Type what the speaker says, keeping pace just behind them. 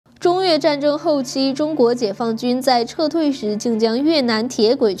中越战争后期，中国解放军在撤退时竟将越南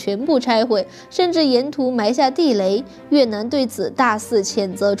铁轨全部拆毁，甚至沿途埋下地雷。越南对此大肆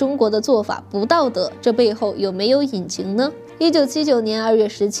谴责中国的做法不道德，这背后有没有隐情呢？1979年2月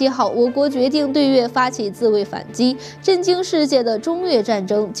17号，我国决定对越发起自卫反击，震惊世界的中越战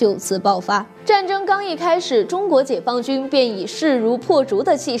争就此爆发。战争刚一开始，中国解放军便以势如破竹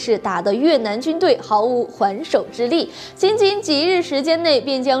的气势打得越南军队毫无还手之力，仅仅几日时间内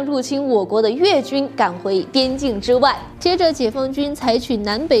便将入侵我国的越军赶回边境之外。接着，解放军采取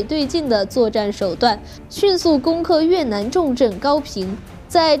南北对进的作战手段，迅速攻克越南重镇高平。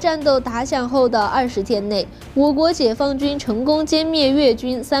在战斗打响后的20天内，我国解放军成功歼灭越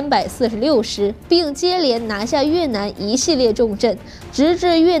军346师，并接连拿下越南一系列重镇，直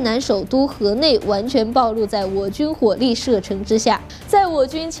至越南首都河内完全暴露在我军火力射程之下。在我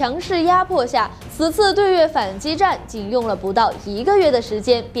军强势压迫下，此次对越反击战仅用了不到1个月的时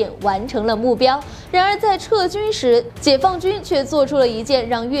间便完成了目标。然而在撤军时，解放军却做出了一件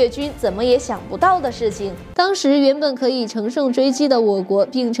让越军怎么也想不到的事情。当时原本可以乘胜追击的我国，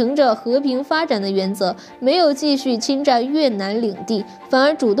秉承着和平发展的原则，没有继续侵占越南领地，反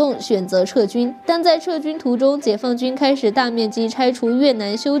而主动选择撤军。但在撤军途中，解放军开始大面积拆除越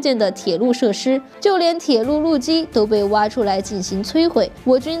南修建的铁路设施，就连铁路路基都被挖出来进行摧毁。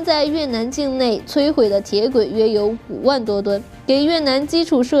我军在越南境内摧毁的铁轨约有5万多吨，给越南基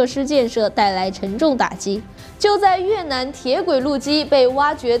础设施建设带来沉重打击。就在越南铁轨路基被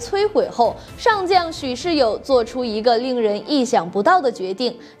挖掘摧毁后，上将许世友做出一个令人意想不到的决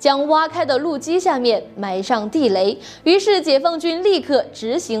定，将挖开的路基下面埋上地雷。于是解放军立刻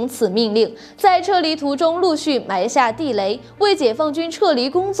执行此命令，在撤离途中陆续埋下地雷，为解放军撤离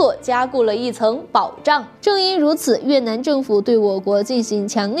工作加固了一层保障。正因如此，越南政府对我国进行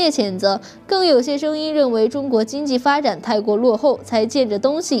强烈谴责，更有些声音认为中国经济发展太过落后，才见着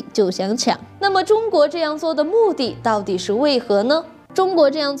东西就想抢。那么中国这样做的目的到底是为何呢？中国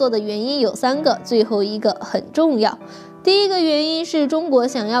这样做的原因有3个，最后一个很重要。第一个原因是中国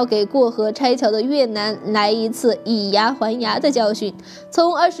想要给过河拆桥的越南来一次以牙还牙的教训。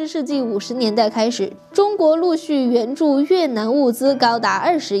从20世纪50年代开始，中国陆续援助越南物资高达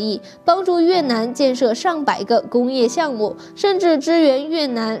20亿，帮助越南建设上百个工业项目，甚至支援越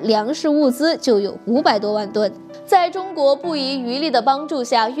南粮食物资就有500多万吨。在中国不遗余力的帮助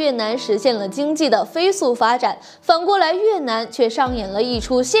下，越南实现了经济的飞速发展。反过来，越南却上演了一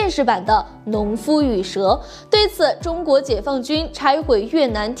出现实版的农夫与蛇。对此，中国解放军拆毁越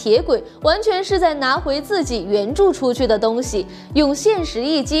南铁轨，完全是在拿回自己援助出去的东西，用现实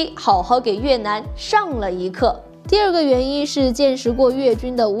一击，好好给越南上了一课。第二个原因是见识过越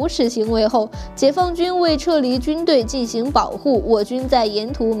军的无耻行为后，解放军为撤离军队进行保护，我军在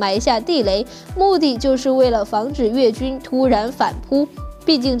沿途埋下地雷，目的就是为了防止越军突然反扑。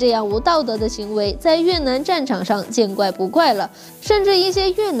毕竟这样无道德的行为在越南战场上见怪不怪了，甚至一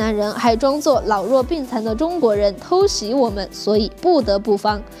些越南人还装作老弱病残的中国人偷袭我们，所以不得不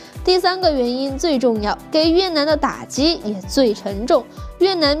防。第3个原因最重要，给越南的打击也最沉重。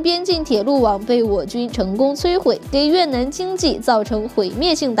越南边境铁路网被我军成功摧毁，给越南经济造成毁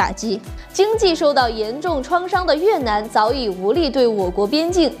灭性打击。经济受到严重创伤的越南早已无力对我国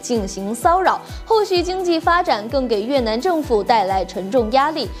边境进行骚扰，后续经济发展更给越南政府带来沉重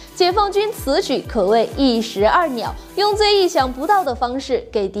压力。解放军此举可谓一石二鸟，用最意想不到的方式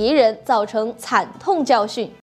给敌人造成惨痛教训。